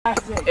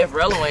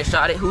Rello ain't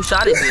shot it. Who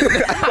shot it then?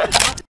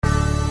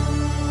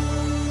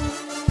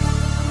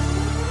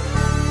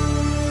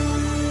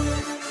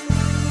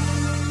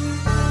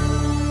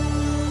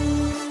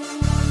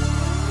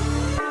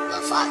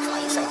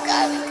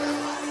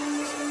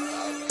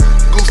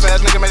 Goof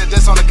ass nigga made a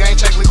diss on the game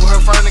check, legal her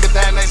fur, nigga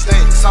died next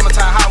day.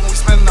 Summertime hot when we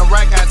spending the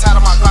rack, got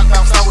tired of my Glock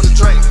bounced out with a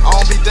Drake. I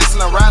don't be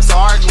dissing the raps or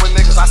arguing with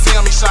niggas, I see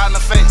him, he shot in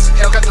the face.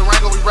 Hellcat the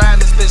Rango, we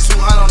riding this bitch,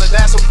 200 on the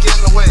dash, so we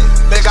getting away.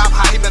 Big op,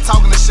 how he been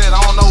talking this shit, I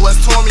don't know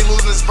what's to him, he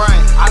losing his brain.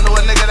 I know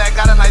a nigga that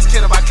got a nice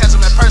kid, if I catch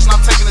him in person,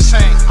 I'm taking the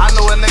chain. I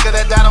know a nigga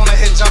that died on the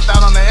hit, jumped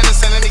out on the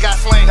innocent, and he got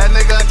flamed. That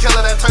nigga a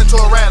killer that turned to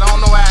a rat, I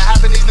don't know how it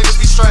happened, these niggas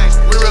be strange.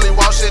 We really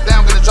walk shit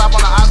down, gonna drop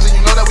on the opposite,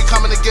 you know that we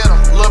coming to get him.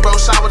 Lil' bro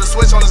shot with a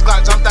switch on his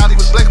Glock, jumped out, he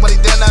was blinking, but he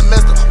did not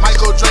miss him.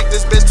 Michael Drake,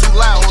 this bitch too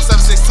loud, on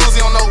 762s,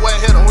 he don't know what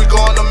hit him. We go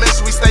on the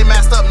mission, we stay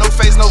masked up, no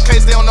face, no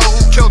case, they don't know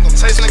who killed him.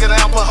 Chase nigga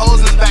down, put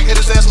holes in his back, hit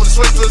his ass with a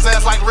switch to his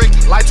ass like Ricky.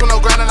 Lights on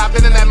no ground and I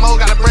been in that mode,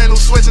 got a brand new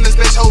switch and this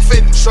bitch whole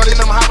 50. Shorty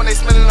them hot when they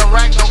spinning the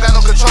rack, don't got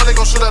no control, they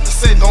gon' shoot up the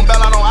city. Don't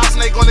bail out on ops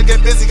and they gonna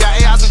get busy, got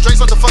AIs and Drakes,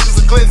 what the fuck is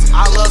a glizzy?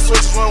 I love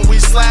switches when we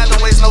slide,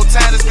 don't waste no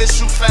time, this bitch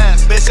shoot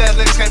fast. Bitch ass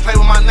niggas can't play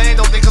with my name,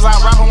 don't think cause I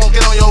rap I won't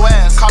get on your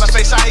ass. Call a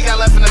fake shot, he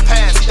got left in the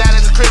past, he died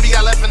in his crib, he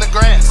got left in the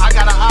grass. I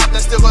got an op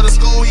that still go to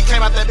school, he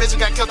came out that bitch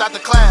and got killed out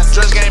the class.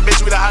 Dress game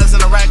bitch, we the hottest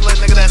in the rack, little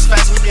nigga that's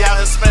fast, we be out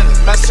here spinning.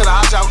 Message to the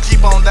ops, y'all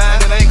keep on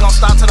dying, and they ain't gon'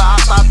 stop till the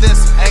ops stop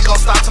this. Ain't gon'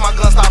 stop till my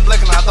gun stop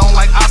blinking. I don't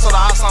like ops, so the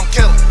ops I'm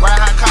killing. Ride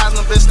high cars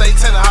and the bitch stay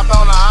tender. Hop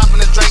on the op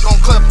and the Drake gon'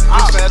 clip.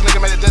 Ops ass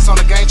nigga made a diss on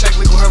the game check,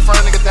 legal her fur,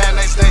 nigga died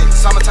next day.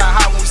 Summertime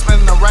hot when we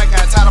spending the rack,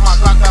 got tired of my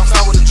Glock bounced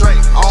out with a Drake.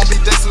 I don't be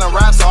dissing the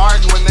raps or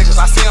arguing with niggas,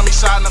 I see him, he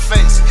shot in the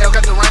face.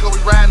 Hellcat the Rango, we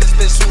riding this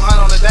bitch, 200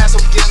 on the dash, so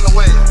we getting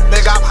away.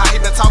 Big op, how he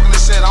been talking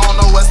this shit, I don't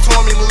know what's to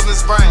him, he losing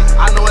his brain.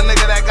 I know a nigga